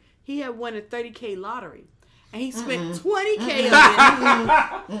week he had won a $30K lottery. And he spent $20K of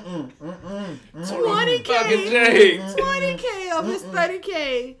it. Fucking 20K. James. 20K of his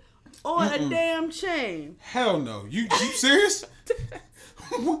 $30K on a damn chain. Hell no. You serious?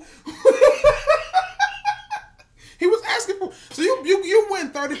 He was asking for. So you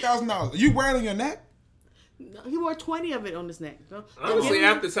win $30,000. You wearing it on your neck? He wore 20 of it on his neck. Honestly,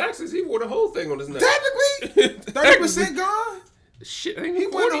 after taxes, he wore the whole thing on his neck. Technically, 30% gone. Shit, ain't He he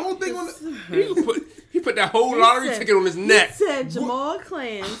wore the whole thing on the. He put that whole lottery ticket on his neck. He said Jamal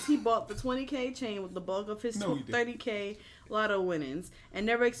Clans, he bought the 20K chain with the bulk of his No, he didn't. 30K lotto winnings and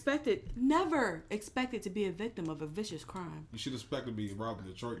never expected to be a victim of a vicious crime. You should expect to be robbed in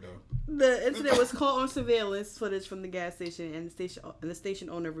Detroit, though. The incident was caught on surveillance footage from the gas station, and the station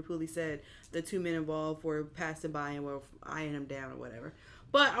owner repeatedly said the two men involved were passing by and were eyeing him down or whatever.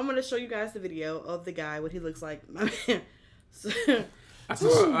 But I'm going to show you guys the video of the guy, what he looks like. So,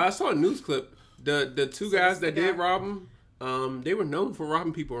 I saw a news clip. The two guys that did rob him, they were known for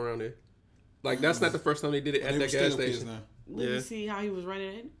robbing people around there. Like, that's not the first time they did it at They that was gas stealing kids station. now. did Yeah. you see how he was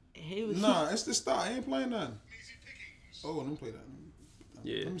running it? He was Nah, it's the start. I ain't playing nothing. Oh, let me play that.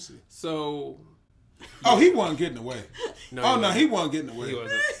 Yeah. Let me see. So, Oh, he wasn't getting away. no, He wasn't getting away. he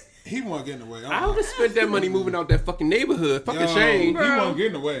wasn't. He wasn't getting away. I would have spent that money moving out that fucking neighborhood. Fucking Yo, shame. He Bro. wasn't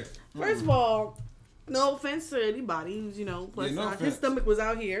getting away. First of all, no offense to anybody who's, plus Yeah, no size. offense. His stomach was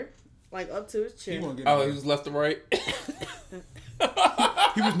out here, like up to his He chin. wasn't getting Oh, away. he was left to right.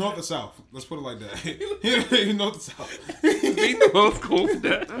 He was north or south. Let's put it like that. He was north or south. Beat the most cool to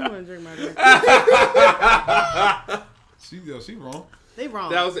death. I'm gonna drink my drink. She wrong. They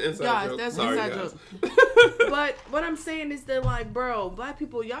wrong. That was an inside Guys, joke. that's Sorry, an inside guys. joke. But what I'm saying is that, like, bro, black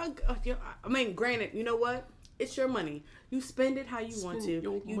people, I mean, granted, you know what? It's your money. You spend it how you want Spend to.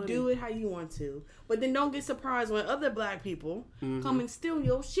 your You money. do it how you want to. But then don't get surprised when other black people come and steal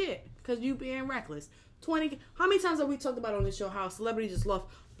your shit because you being reckless. How many times have we talked about on this show how celebrities just lost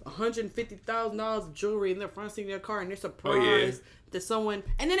 $150,000 of jewelry in the front seat of their car and they're surprised that someone,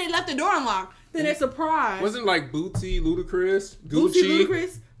 and then they left the door unlocked. Then they're surprised. Wasn't like Bootsy, Ludacris, Gucci, Gucci.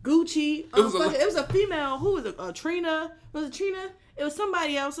 Ludacris, Gucci. It was a- It was a female. Who was it? Trina. Was it Trina? It was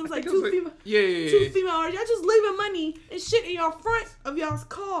somebody else. It was like think it two was female. yeah. Two female artists. Y'all just leaving money and shit in your front of y'all's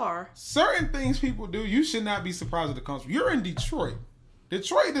car. Certain things people do, you should not be surprised at the comes from. You're in Detroit.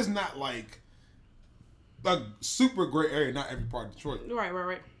 Detroit is not like a super great area. Not every part of Detroit.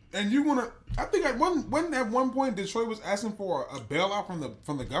 Right. And you want to? I think at one point Detroit was asking for a bailout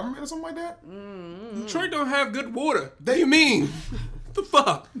from the government or something like that. Detroit don't have good water. What do you mean? The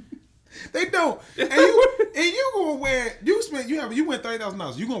fuck? They don't. And you gonna wear? You went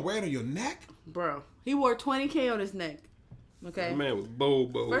 $30,000. You gonna wear it on your neck? Bro, he wore $20K on his neck. Okay. That man was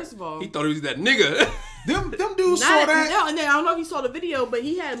bold. First of all- he thought he was that nigga. Them dudes saw that. No, and then I don't know if you saw the video, but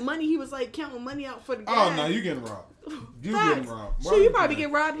he had money. He was like counting money out for the gas. Oh no, you getting robbed. You getting robbed. Sure, you probably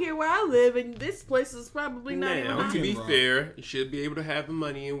get robbed here where I live, and this place is probably not even Now, hot. to be Getting robbed. fair, you should be able to have the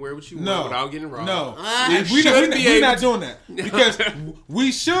money and wear what you No, want without getting robbed. No, You we're should be able not to- doing that because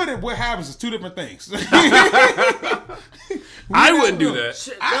we should. And what happens is two different things. I wouldn't do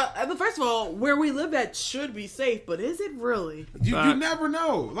that. But first of all, where we live at should be safe, but is it really? You never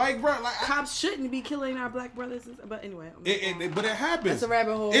know. Like, bro, like Cops shouldn't be killing our black brothers. But anyway, but it happens. That's a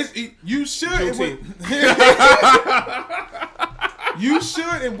rabbit hole. You should. You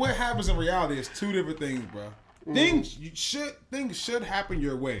should, and what happens in reality is two different things, bro. Things should happen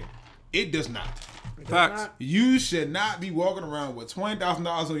your way. It does not. Facts. You should not be walking around with $20,000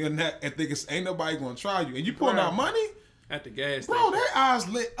 on your neck and thinking ain't nobody gonna try you. And you pulling out money, At the gas bro. station. Their eyes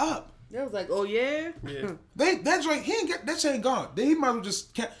lit up. They was like, oh yeah? Yeah. That joint, he ain't get that chain gone. He might as well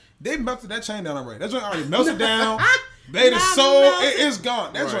just they melted that chain down already. That joint already melted down. They the soul, melted. it's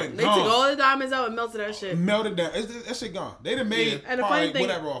gone. That joint They gone. took all the diamonds out and melted that shit. Melted down. That shit gone. They done made And the probably funny thing-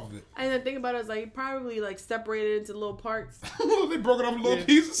 whatever off of it. And the thing about it is, like, he probably like separated into little parts. They broke it up in little Yeah.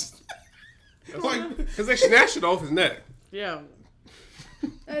 pieces. Like, Because they snatched it off his neck. Yeah,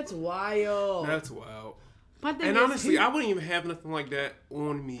 that's wild. That's wild. My thing And is, honestly, I wouldn't even have nothing like that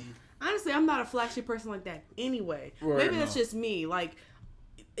on me. honestly, I'm not a flashy person like that anyway. Right, Maybe that's just me. Like,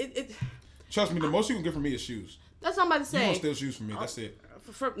 it. trust me, the most you can get from me is shoes. That's what I'm about to You say. won't steal shoes from me. That's it.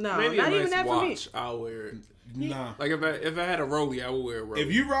 No, Maybe not a nice even that for me. watch. I'll wear it. Nah. Like if I had a Rollie, I would wear a Rollie.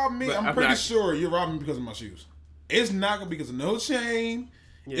 If you rob me, But I'm I'm pretty not- sure you're robbing me because of my shoes. It's not gonna be because of no chain.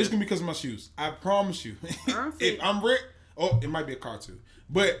 Yeah. It's gonna be because of my shoes. I promise you. Honestly- If I'm rich, it might be a car too.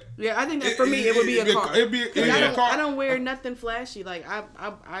 But Yeah, I think that for me, it would be a car. It'd be a 'Cause car. I don't wear nothing flashy. Like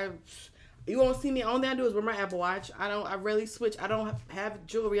I you won't see me. All thing I do is wear my Apple Watch. I rarely switch. I don't have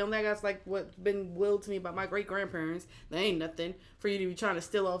jewelry on that. That's like what's been willed to me by my great grandparents. That ain't nothing for you to be trying to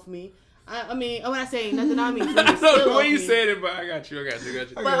steal off me. I mean, when I say ain't nothing, I mean for you to I steal know the off way you me. said it, but I got you.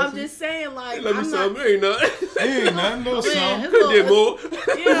 But I'm just saying, like, Let me I'm some. not. There ain't nothing. Ain't nothing, little Man, something. it's Did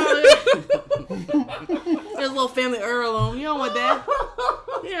more. You know, there's a little family heirloom. You don't want that.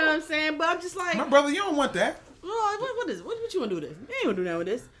 You know what I'm saying? But I'm just like, My brother, you don't want that. oh, what is what you want to do with this? You ain't gonna do nothing with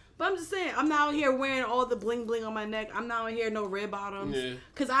this. But I'm just saying, I'm not out here wearing all the bling bling on my neck. I'm not out here no red bottoms. Yeah.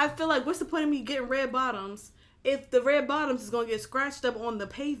 Because I feel like, what's the point of me getting red bottoms if the red bottoms is going to get scratched up on the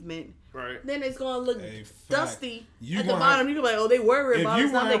pavement? Right. Then it's going to look Hey, fact. dusty You at the gonna bottom. have- You can be like, oh, they were red If bottoms.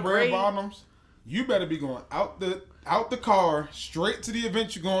 you Now want they to red gray. bottoms, you better be going out the car straight to the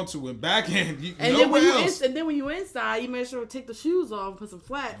event you're going to and back in. And Nowhere then else. and then when you inside, you make sure to take the shoes off and put some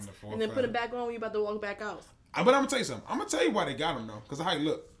flats, And the full and then put flat. it back on when you about to walk back out. But I'm gonna tell you something. I'm gonna tell you why they got him though, because of how he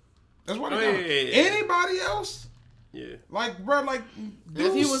look. That's why they Oh, got him. yeah. Anybody else? Yeah. Like, bro, like, if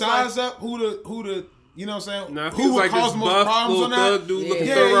dude, he was size up who the, you know what I'm saying? Now, if he who was would like cause this the most buff problems little on that? thug dude looking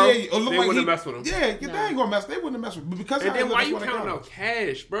Yeah, thorough, Or they look like wouldn't he- have messed with him. Yeah, they ain't gonna mess. They wouldn't have messed with him. But because And how he then look, why that's you they counting got him. out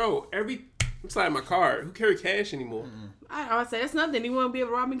cash, bro? I'm sliding my card. Who carry cash anymore? I would say that's nothing. You want to be able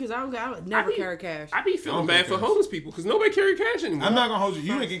to rob me because I would never be- carry cash. I be I feeling don't bad carry for cash. homeless people because nobody carry cash anymore. I'm not gonna hold you.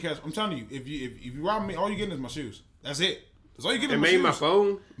 You ain't getting cash. I'm telling you, if you rob me, all you getting is my shoes. That's it. That's all you getting. It is my made my shoes.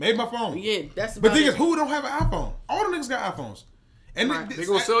 phone. Made my phone. Yeah, that's But about thing it. is, who don't have an iPhone? All the niggas got iPhones. And Right. They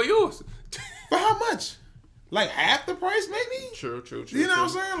gonna sell yours. for how much? Like half the price, maybe. True. You know what I'm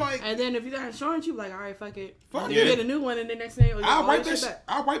saying? Like, And then if you got insurance, you be like, all right, fuck it. Fuck You it. get a new one, and then next thing you I'll all wipe your that shit shit. back.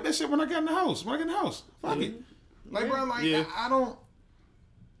 I'll wipe that shit when I get in the house. When I get in the house, fuck it. Like, bro, like Yeah. I don't.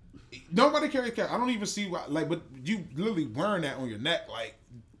 Nobody carry cash. I don't even see why. Like, but you literally wearing that on your neck, like,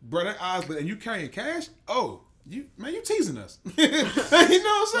 bro, that eyes, and you carrying cash. Oh, you teasing us. You know what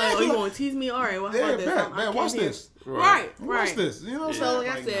I'm saying? Like, oh, you Like, want to tease me? All right, well, how yeah, about this? man, watch this. Right, Watch right. this. You know what I'm So, saying? like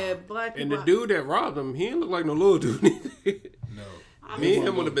I Like, said, black And people. the dude that robbed him, he didn't look like no little dude. no. Me and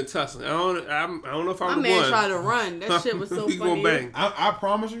him would have been tussling. I don't know if I my would man have won. tried to run. That shit was so He gonna funny. bang. I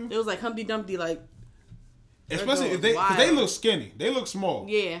promise you, It was like Humpty Dumpty, like, especially if going they, cause they wild. look skinny, they look small.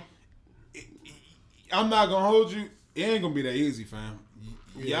 yeah. I'm not gonna hold you. It ain't gonna be that easy, fam.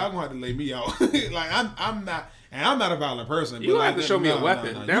 Y'all gonna have to lay me out. Like I'm not, and I'm not a violent person. You but have like, to show me a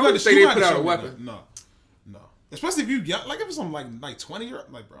weapon. You They don't gotta- just say you they gotta put out show a me weapon. No. Especially if you young, like if it's something like 20 year,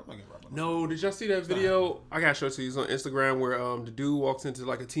 like bro, I'm not getting robbed. No, did y'all see that video? I gotta show it to you. It's on Instagram where the dude walks into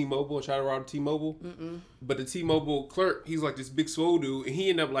like a T-Mobile and try to rob T-Mobile. But the T-Mobile clerk, he's like this big swole dude, and he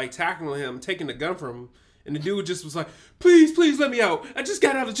ended up like tackling him, taking the gun from him. And the dude just was like, please let me out. I just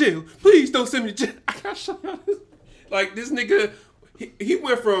got out of jail. Please don't send me to jail. I gotta show y'all this. Like this nigga, he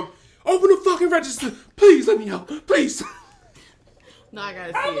went from open the fucking register. Please let me out. Please. No, I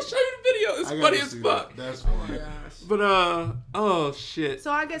gotta I'm gonna see show it. you the video. It's I gotta funny as see fuck. that. That's funny. But oh shit.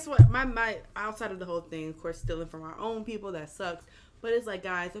 So I guess what my outside of the whole thing, of course, stealing from our own people, that sucks. But it's like,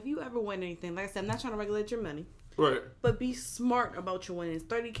 guys, if you ever win anything, like I said, I'm not trying to regulate your money, Right. but be smart about your winnings.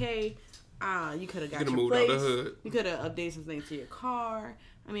 30K, you could have got coulda your moved out place. the hood. You could have updated some things to your car.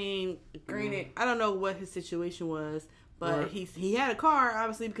 I mean, granted, I don't know what his situation was, but Right. he had a car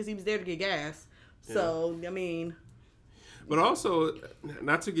obviously because he was there to get gas. So I mean, But also,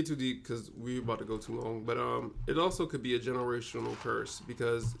 not to get too deep because we're about to go too long, but it also could be a generational curse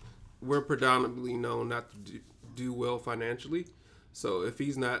because we're predominantly known not to do well financially. So if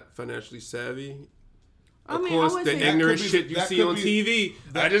he's not financially savvy, I of mean, I course, would the say- ignorant That could be- shit you that see could on be- TV,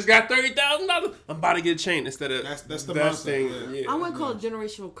 I just got $30,000. I'm about to get a chain instead of That's the investing. mindset, Yeah. I wouldn't call it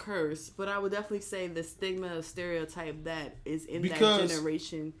generational curse, but I would definitely say the stigma of stereotype that is in that Because-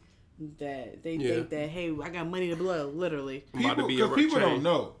 generation that they Yeah. think that, hey, I got money to blow, literally. I'm about to People, be a because people chain. don't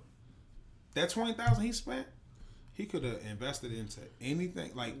know that 20,000 he spent, he could have invested into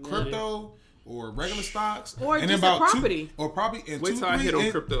anything like crypto or regular stocks, Or and just in a about property. or probably in Wait till I hit on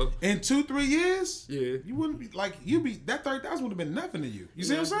crypto. In 2-3 years. Yeah. you wouldn't be like that 30,000 would have been nothing to you. You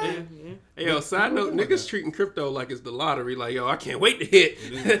see what I'm saying? Yeah. Hey, yo, side note, People do niggas that. treating crypto like it's the lottery. Like, yo, I can't wait to hit.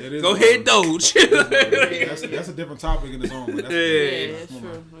 It is Go a ahead, lottery. Doge. That's a different topic in its own. But that's, Yeah, that's that's one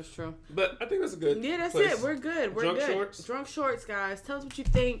of true. That's true. But I think that's a good. Yeah, that's place. it. We're good. We're Drunk good. shorts? Drunk shorts, guys. Tell us what you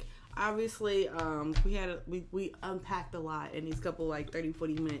think. Obviously, we unpacked a lot in these couple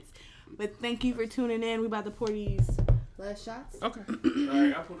 30-40 minutes. But thank you for tuning in. We about to pour these last shots Okay. All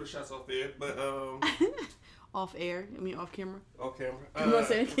right, I'll put the shots off there, but off air. I mean, off camera. off camera. You want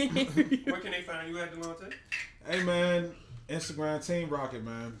to say it? Where can they find you at, Delonte? Hey man, Instagram Team Rocket,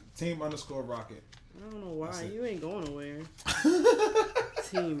 man. Team_Rocket. I don't know why. You ain't going nowhere.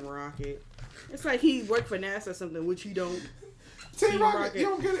 Team Rocket. It's like he worked for NASA or something, which he don't. Team Team Rocket. Rocket. You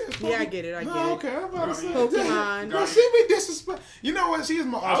don't get it? It's Yeah, I get it. I no, get it. okay. I'm about to say. Pokemon. No, she be disrespect. You know what? She is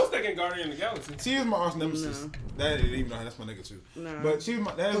my I was arch. thinking Guardian of the Galaxy. She is my arch nemesis. No. That ain't even know that's my nigga too. No. But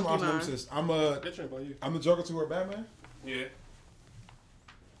that is my arch Pokemon. nemesis. That trip on you. I'm the Joker to her Batman. Yeah.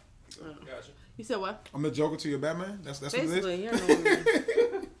 Oh. Gotcha. You said what? I'm the Joker to your Batman. That's what it is. Basically, you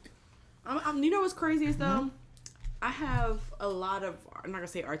know. You know what's crazy is though, I have a lot of I'm not gonna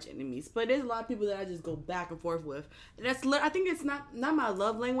say arch enemies, but there's a lot of people that I just go back and forth with. And I think it's not my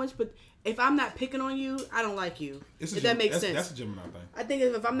love language, but if I'm not picking on you, I don't like you. If that makes sense. That's a Gemini thing. I think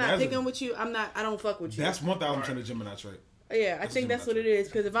if I'm not picking with you, I don't fuck with you. That's 1,000% a Gemini trait. Yeah, I think that's what it is.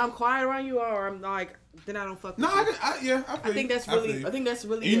 Because if I'm quiet around you, or I'm like, then I don't fuck with you. I think that's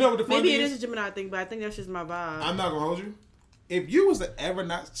really. You know what the funny maybe it is? is a Gemini thing, but I think that's just my vibe. I'm not gonna hold you. If you was to ever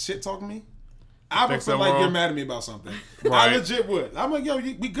not shit talk me, I would feel like wrong. you're mad at me about something. Right. I legit would. I'm like, yo,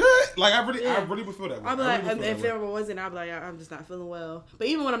 we good? Like, I really would feel that way. I'd be like, if there ever wasn't, I'd be like, I'm just not feeling well. But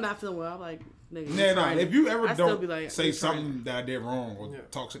even when I'm not feeling well, I'm like, nigga. No. If you ever I'd still don't be like, say you're something that I did wrong or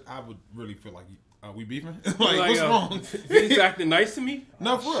talk shit, I would really feel like, we beefing? like, Like, what's wrong? He's acting nice to me.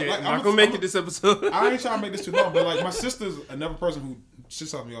 No, for real. Shit, Like, I'm not gonna make it this episode. I ain't trying to make this too long, but like, my sister's another person who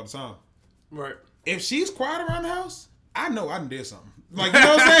shits off me all the time. Right. If she's quiet around the house, I know I done did something. Like, you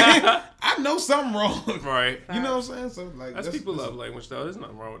know what I'm saying? I know something wrong. Right. You know what I'm saying? So like, That's people love language though. There's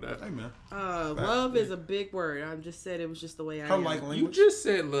nothing wrong with that. Hey man. Love is a big word. I just said it was just the way I Her am. like You language. just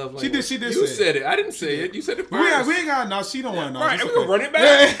said love language. She did You say said it. I didn't say it. You said it We first. ain't got. No, she don't want to know. Right. It's We okay. gonna run it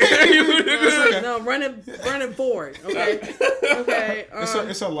back. No, running forward. Okay. Okay.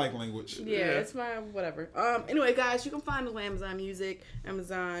 It's her like language. Yeah, it's my whatever. Anyway, guys, you can find us on Amazon Music, not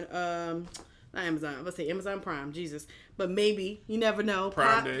Amazon. Let's say Amazon Prime. Jesus, but maybe you never know.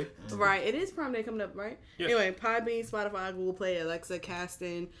 Prime Day. Right? It is Prime Day coming up, right? Yeah. Anyway, Podbean, Spotify, Google Play, Alexa,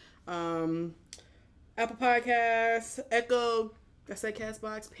 Casting, Apple Podcasts, Echo. I said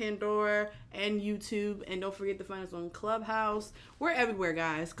Castbox, Pandora, and YouTube. And don't forget to find us on Clubhouse. We're everywhere,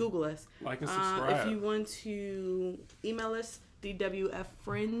 guys. Google us. Like and subscribe. If you want to email us,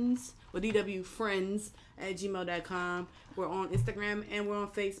 dwfriends@gmail.com. We're on Instagram and we're on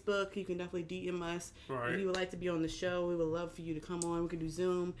Facebook. You can definitely DM us. Right. If you would like to be on the show, we would love for you to come on. We can do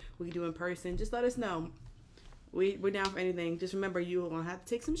Zoom. We can do in person. Just let us know. We're down for anything. Just remember, you're going to have to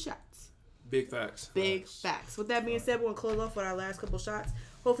take some shots. Big facts. Big facts. With that being said, we're going to close off with our last couple shots.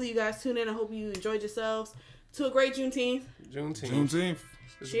 Hopefully you guys tune in. I hope you enjoyed yourselves. To a great Juneteenth. Juneteenth.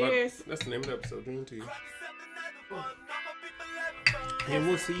 Cheers. That's the name of the episode, Juneteenth. And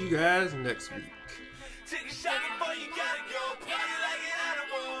we'll see you guys next week. Take a shot before you got